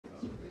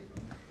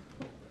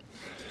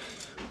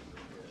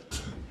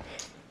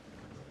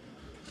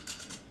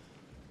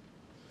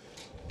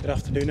Good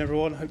afternoon,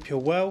 everyone. Hope you're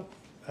well.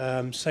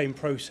 Same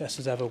process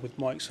as ever with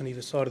mics on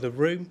either side of the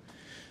room.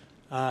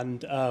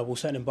 And we'll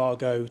set an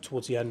embargo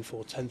towards the end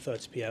for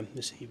 10:30 p.m.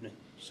 this evening.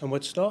 Somewhere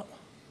to start?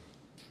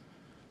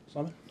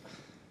 Simon?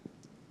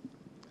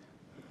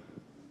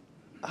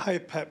 Hi,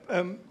 Pep.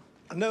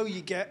 I know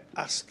you get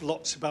asked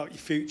lots about your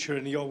future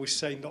and you always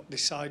say not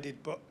decided,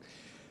 but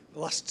the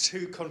last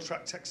 2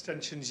 contract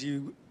extensions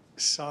you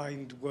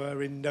signed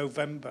were in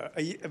November.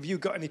 Have you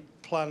got any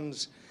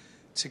plans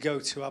to go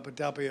to Abu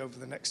Dhabi over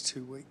the next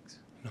 2 weeks?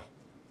 No.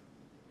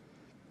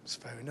 That's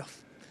fair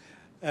enough.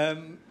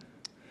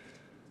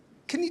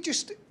 Can you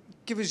just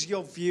give us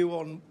your view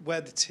on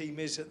where the team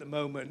is at the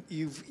moment?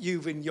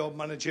 You've in your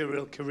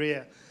managerial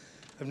career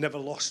have never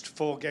lost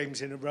 4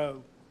 games in a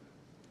row.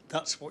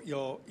 That's what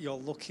you're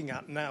looking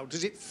at now.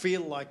 Does it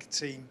feel like a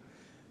team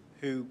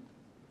who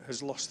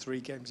has lost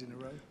 3 games in a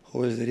row?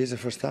 Well, it is the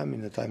first time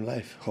in the time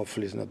life.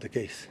 Hopefully it's not the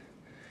case.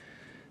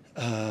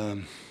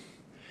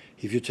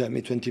 If you tell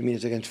me 20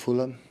 minutes against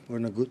Fulham, we're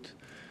not good,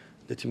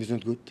 the team is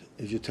not good.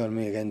 If you tell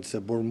me against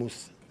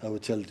Bournemouth, I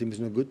would tell the team is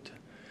not good.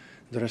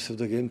 The rest of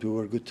the game, we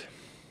were good.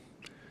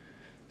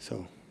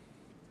 So,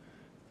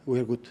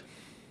 we're good.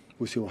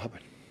 We'll see what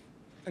happens.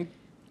 And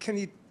can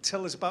you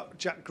tell us about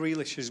Jack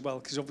Grealish as well?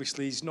 Because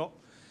obviously he's not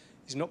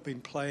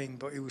been playing,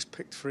 but he was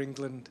picked for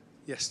England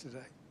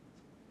yesterday.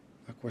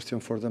 A question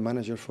for the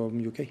manager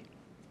from UK.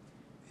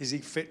 Is he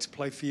fit to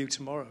play for you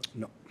tomorrow?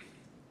 No.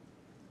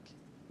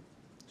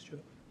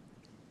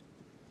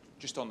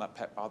 Just on that,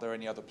 Pep, are there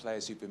any other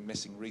players who've been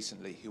missing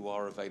recently who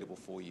are available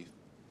for you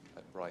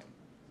at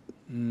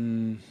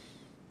Brighton?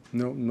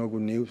 No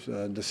good news.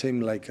 The same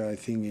like I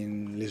think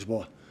in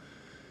Lisbon.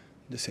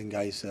 The same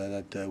guys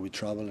that we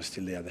travel are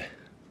still there.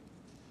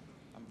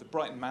 The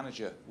Brighton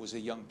manager was a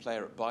young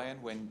player at Bayern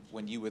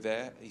when you were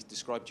there. He's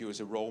described you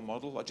as a role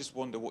model. I just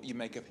wonder what you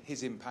make of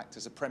his impact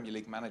as a Premier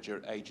League manager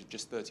at the age of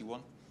just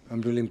 31.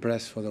 I'm really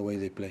impressed for the way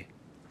they play.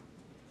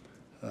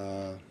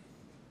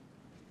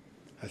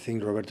 I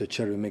think Roberto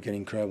Cherry make an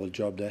incredible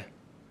job there.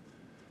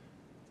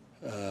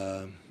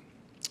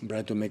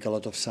 Brighton make a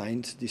lot of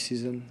signs this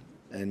season,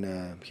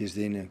 and he's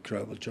doing an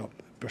incredible job.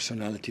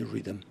 Personality,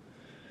 rhythm.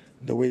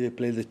 The way they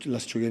played the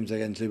last 2 games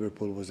against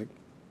Liverpool was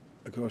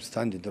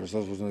outstanding. The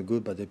result was not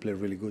good, but they played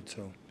really good.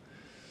 So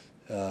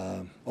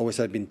always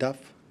have been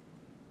tough.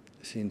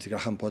 Since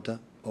Graham Potter,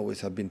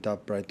 always have been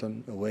tough.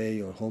 Brighton,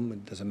 away or home,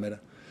 it doesn't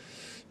matter.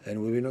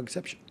 And we'll be no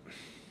exception.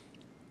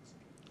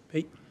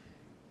 Pete?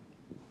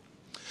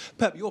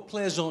 Pep, your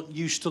players aren't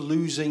used to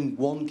losing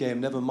 1 game,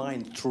 never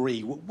mind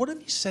 3. What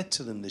have you said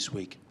to them this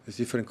week? It's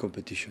different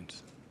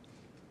competitions.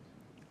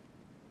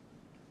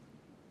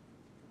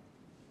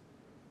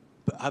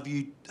 But have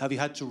you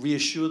had to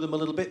reassure them a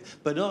little bit?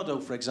 Bernardo,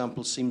 for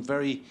example, seemed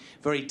very,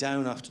 very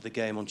down after the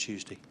game on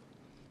Tuesday.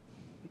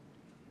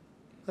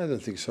 I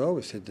don't think so.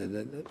 We said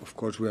that of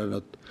course, we are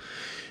not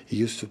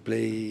used to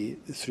play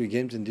 3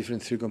 games in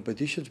different 3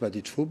 competitions, but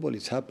it's football,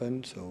 it's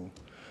happened, so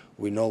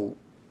we know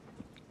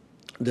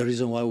the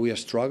reason why we are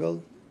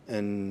struggle,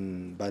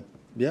 but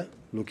yeah,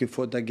 looking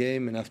for that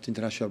game and after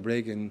international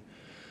break, and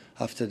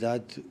after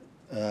that,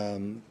 a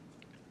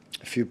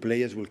few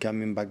players will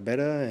come in back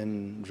better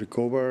and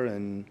recover,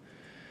 and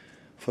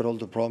for all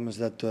the problems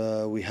that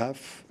we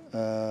have,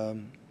 a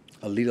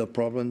little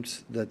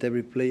problems that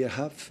every player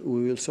have,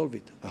 we will solve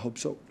it. I hope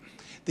so.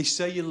 They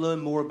say you learn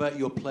more about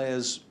your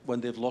players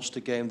when they've lost a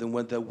game than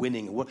when they're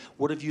winning.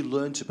 What have you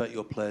learned about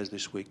your players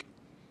this week?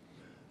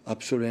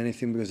 Absolutely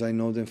anything, because I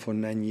know them for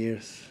 9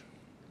 years.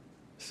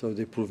 So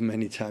they prove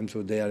many times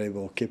what they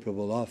are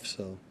capable of.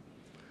 So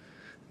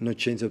no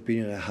change of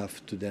opinion I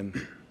have to them.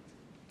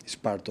 It's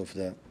part of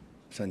the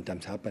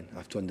sometimes happen. I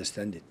have to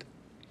understand it.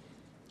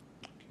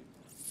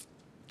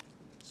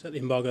 Set the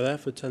embargo there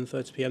for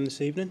 10:30 p.m. this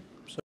evening.